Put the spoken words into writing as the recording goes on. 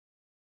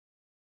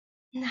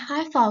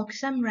Hi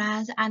folks, I'm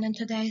Raz, and in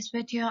today's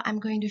video I'm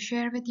going to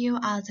share with you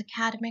IELTS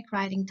Academic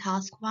Writing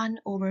Task 1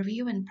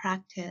 Overview and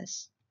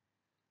Practice.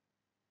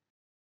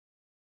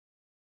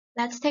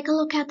 Let's take a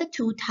look at the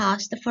two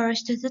tasks. The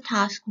first is the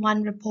Task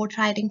 1 Report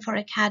Writing for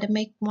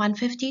Academic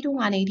 150 to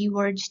 180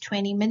 words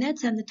 20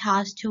 minutes, and the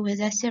Task 2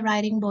 is Essay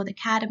Writing both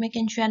Academic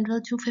and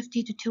General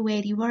 250 to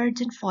 280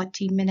 words in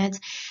 40 minutes.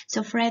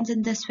 So friends,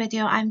 in this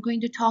video I'm going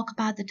to talk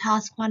about the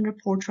Task 1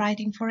 Report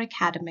Writing for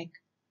Academic.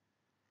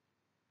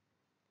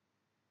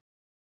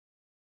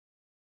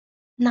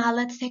 Now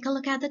let's take a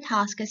look at the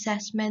task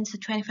assessments. The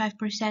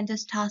 25%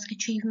 is task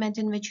achievement,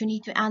 in which you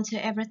need to answer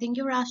everything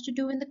you're asked to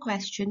do in the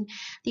question.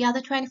 The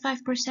other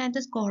 25%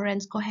 is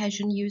coherence,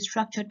 cohesion, use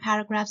structured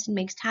paragraphs and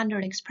make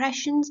standard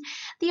expressions.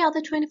 The other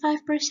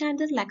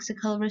 25% is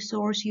lexical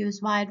resource,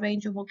 use wide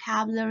range of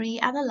vocabulary.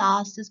 And the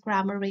last is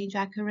grammar range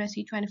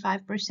accuracy.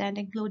 25%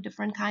 include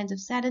different kinds of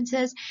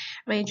sentences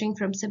ranging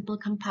from simple,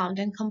 compound,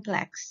 and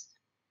complex.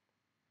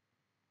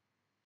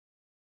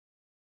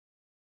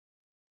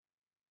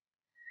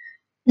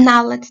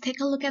 Now let's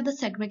take a look at the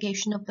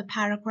segregation of the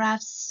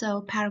paragraphs.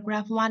 So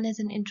paragraph 1 is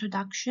an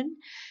introduction,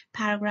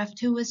 paragraph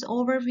 2 is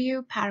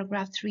overview,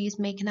 paragraph 3 is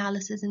make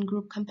analysis and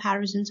group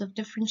comparisons of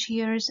different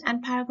years,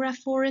 and paragraph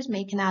 4 is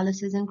make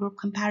analysis and group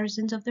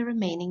comparisons of the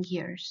remaining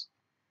years.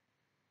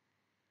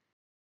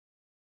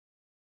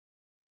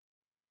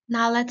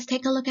 Now let's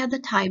take a look at the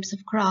types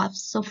of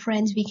graphs. So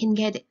friends, we can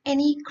get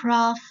any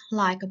graph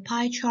like a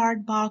pie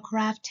chart, bar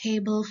graph,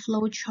 table,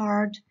 flow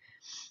chart,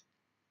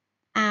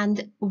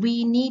 and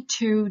we need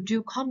to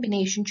do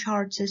combination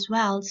charts as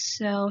well.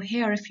 So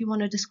here, if you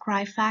want to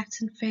describe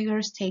facts and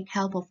figures, take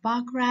help of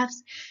bar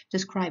graphs,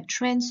 describe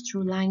trends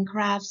through line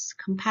graphs,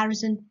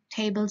 comparison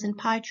tables and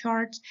pie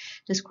charts,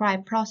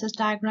 describe process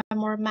diagram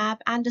or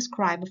map, and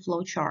describe a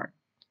flow chart.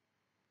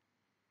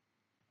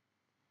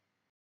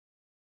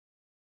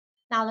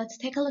 Now let's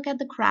take a look at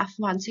the graph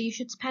 1. So you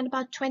should spend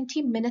about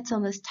 20 minutes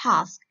on this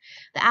task.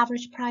 The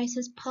average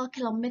prices per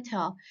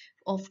kilometer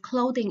of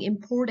clothing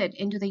imported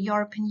into the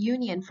European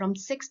Union from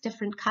 6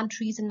 different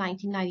countries in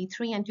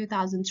 1993 and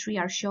 2003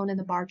 are shown in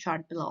the bar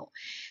chart below.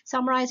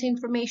 Summarize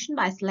information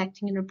by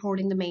selecting and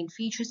reporting the main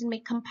features and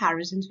make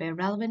comparisons where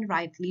relevant.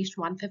 Write at least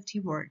 150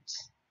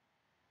 words.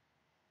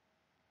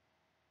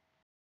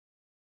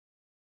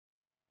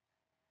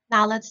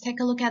 Now let's take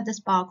a look at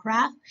this bar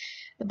graph.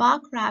 The bar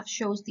graph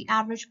shows the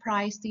average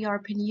price the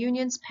European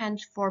Union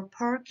spent for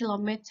per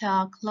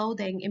kilometer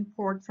clothing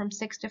import from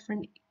 6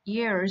 different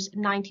years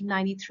in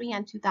 1993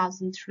 and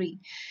 2003.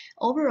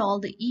 Overall,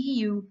 the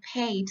EU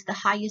paid the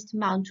highest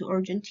amount to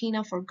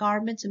Argentina for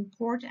garments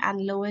import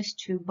and lowest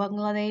to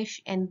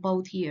Bangladesh in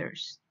both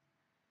years.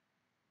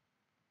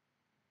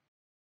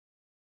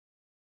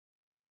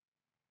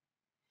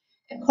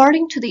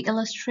 According to the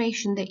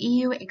illustration, the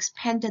EU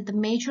expended the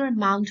major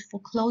amount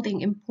for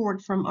clothing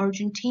import from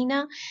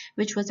Argentina,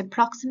 which was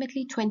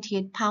approximately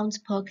 28 pounds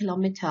per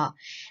kilometer.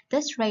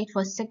 This rate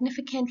was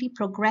significantly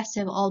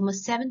progressive,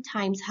 almost 7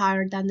 times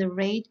higher than the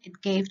rate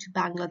it gave to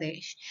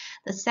Bangladesh.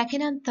 The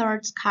second and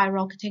third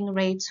skyrocketing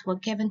rates were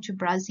given to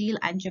Brazil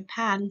and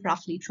Japan,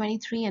 roughly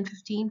 23 and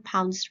 15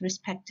 pounds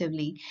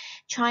respectively.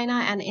 China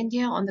and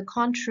India, on the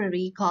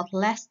contrary, got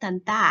less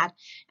than that,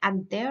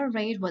 and their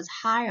rate was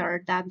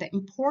higher than the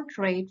import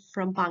rate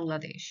from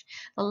Bangladesh.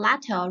 The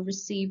latter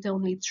received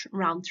only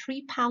around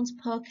 3 pounds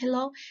per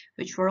kilo,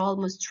 which were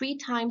almost 3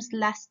 times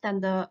less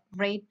than the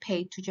rate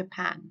paid to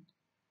Japan.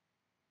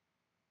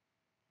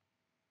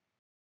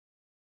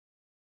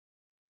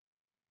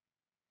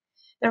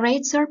 The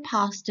rate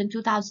surpassed in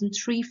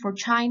 2003 for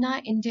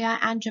China, India,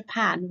 and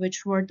Japan,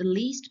 which were the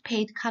least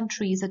paid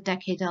countries a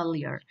decade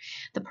earlier.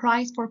 The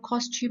price for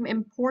costume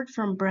import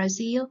from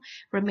Brazil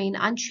remained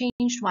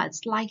unchanged while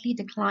slightly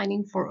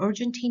declining for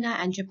Argentina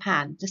and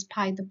Japan.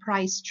 Despite the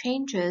price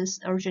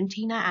changes,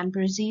 Argentina and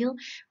Brazil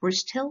were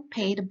still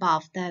paid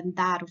above than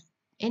that of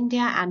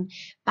India and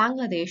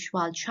Bangladesh,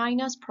 while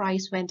China's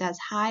price went as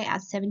high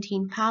as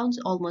 17 pounds,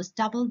 almost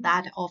double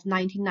that of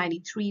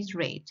 1993's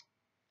rate.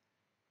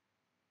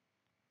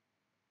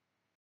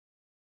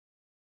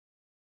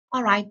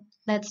 All right,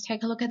 let's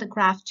take a look at the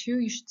graph 2.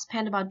 You should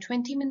spend about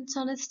 20 minutes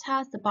on this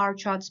task. The bar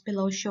charts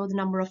below show the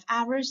number of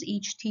hours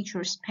each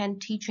teacher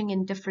spent teaching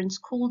in different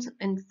schools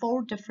in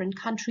 4 different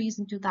countries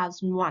in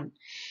 2001.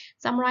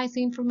 Summarize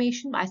the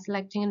information by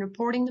selecting and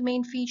reporting the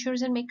main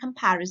features and make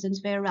comparisons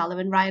where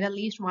relevant. Write at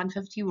least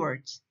 150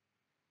 words.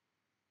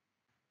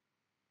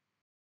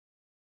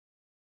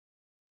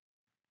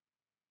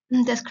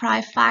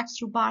 Describe facts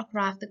through bar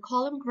graph. The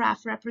column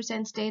graph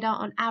represents data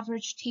on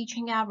average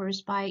teaching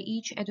hours by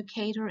each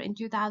educator in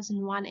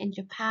 2001 in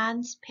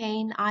Japan,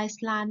 Spain,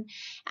 Iceland,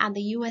 and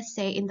the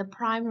USA in the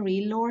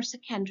primary, lower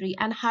secondary,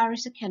 and higher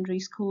secondary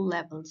school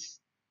levels.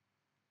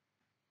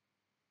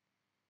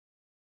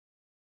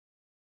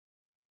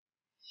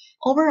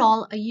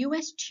 Overall, a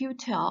US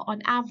tutor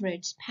on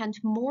average spent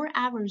more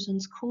hours on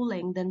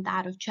schooling than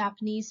that of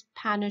Japanese,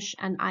 Spanish,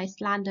 and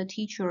Icelander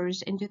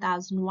teachers in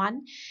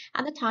 2001,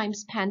 and the time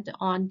spent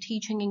on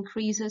teaching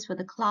increases with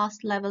the class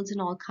levels in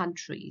all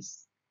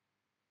countries.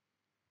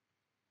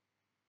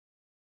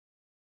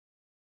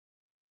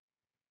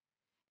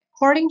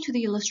 According to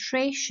the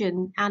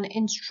illustration, an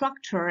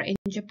instructor in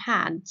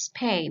Japan,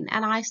 Spain,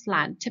 and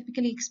Iceland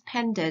typically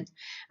expended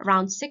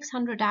around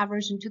 600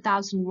 hours in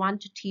 2001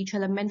 to teach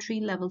elementary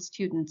level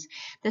students.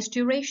 This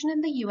duration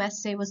in the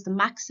USA was the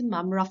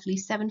maximum, roughly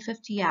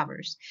 750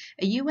 hours.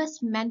 A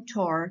US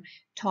mentor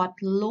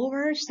taught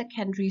lower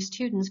secondary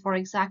students for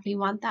exactly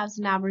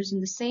 1,000 hours in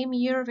the same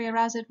year,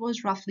 whereas it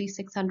was roughly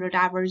 600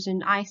 hours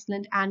in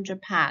Iceland and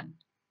Japan.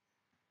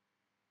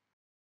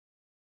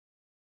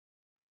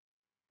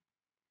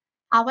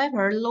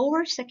 However,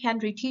 lower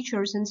secondary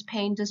teachers in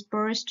Spain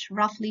disbursed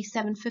roughly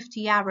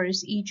 750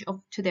 hours each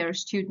to their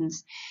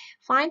students.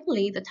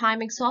 Finally, the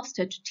time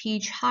exhausted to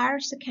teach higher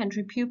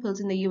secondary pupils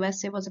in the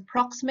USA was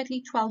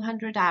approximately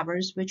 1,200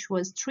 hours, which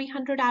was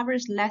 300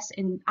 hours less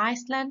in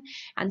Iceland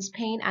and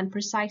Spain and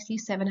precisely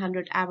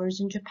 700 hours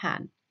in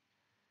Japan.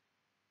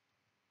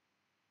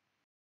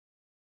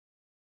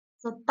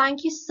 So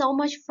thank you so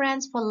much,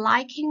 friends, for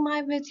liking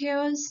my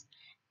videos.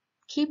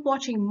 Keep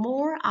watching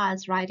more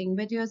IELTS writing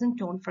videos and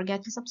don't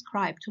forget to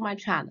subscribe to my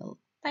channel.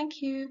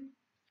 Thank you.